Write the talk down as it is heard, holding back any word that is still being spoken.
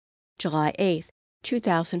July 8th,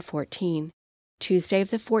 2014, Tuesday of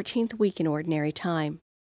the 14th week in Ordinary Time.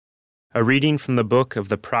 A reading from the book of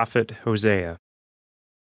the prophet Hosea.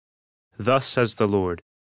 Thus says the Lord,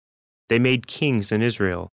 They made kings in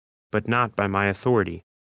Israel, but not by my authority.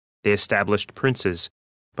 They established princes,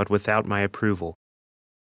 but without my approval.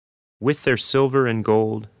 With their silver and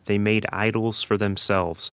gold they made idols for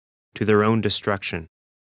themselves, to their own destruction.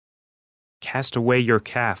 Cast away your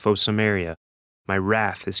calf, O Samaria, my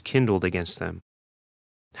wrath is kindled against them.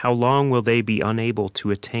 How long will they be unable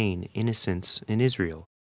to attain innocence in Israel?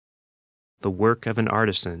 The work of an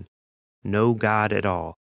artisan, no God at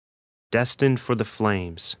all, destined for the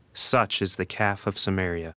flames, such is the calf of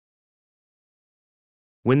Samaria.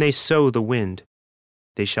 When they sow the wind,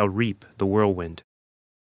 they shall reap the whirlwind.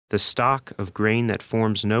 The stalk of grain that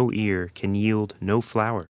forms no ear can yield no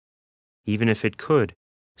flour. Even if it could,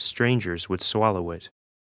 strangers would swallow it.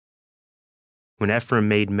 When Ephraim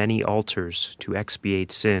made many altars to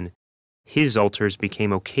expiate sin, his altars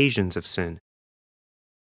became occasions of sin.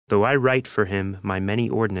 Though I write for him my many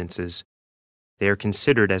ordinances, they are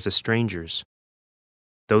considered as a stranger's.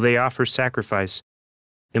 Though they offer sacrifice,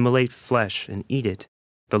 immolate flesh, and eat it,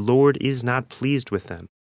 the Lord is not pleased with them.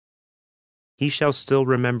 He shall still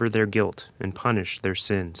remember their guilt and punish their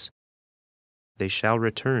sins. They shall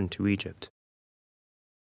return to Egypt.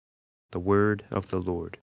 The word of the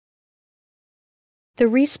Lord. The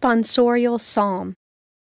responsorial psalm.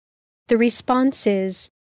 The response is,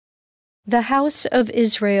 The house of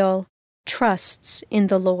Israel trusts in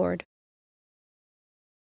the Lord.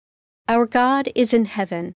 Our God is in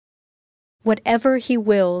heaven. Whatever He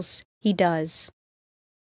wills, He does.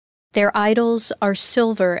 Their idols are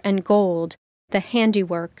silver and gold, the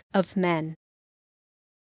handiwork of men.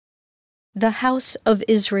 The house of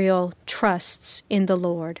Israel trusts in the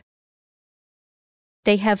Lord.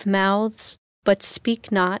 They have mouths, but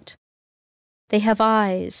speak not. They have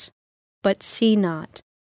eyes, but see not.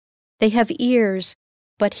 They have ears,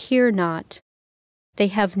 but hear not. They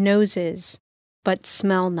have noses, but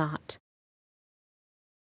smell not.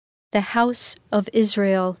 The house of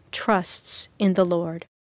Israel trusts in the Lord.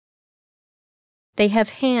 They have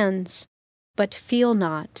hands, but feel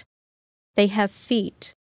not. They have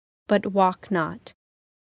feet, but walk not.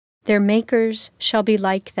 Their makers shall be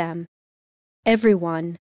like them,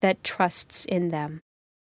 everyone that trusts in them.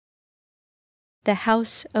 The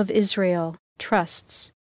house of Israel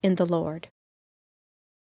trusts in the Lord.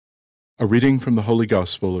 A reading from the Holy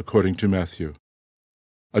Gospel according to Matthew.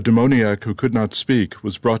 A demoniac who could not speak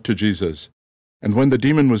was brought to Jesus, and when the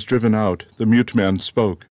demon was driven out, the mute man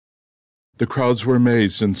spoke. The crowds were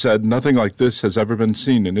amazed and said, Nothing like this has ever been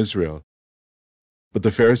seen in Israel. But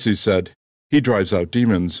the Pharisees said, He drives out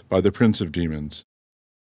demons by the prince of demons.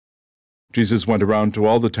 Jesus went around to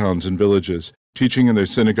all the towns and villages, teaching in their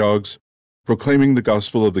synagogues, proclaiming the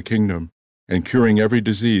gospel of the kingdom, and curing every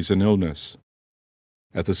disease and illness.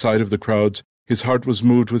 At the sight of the crowds, His heart was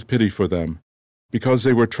moved with pity for them, because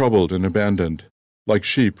they were troubled and abandoned, like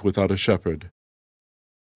sheep without a shepherd.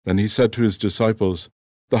 Then He said to His disciples,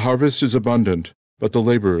 The harvest is abundant, but the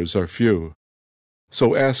laborers are few.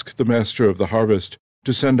 So ask the Master of the harvest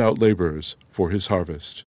to send out laborers for His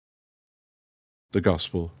harvest. The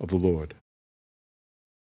Gospel of the Lord.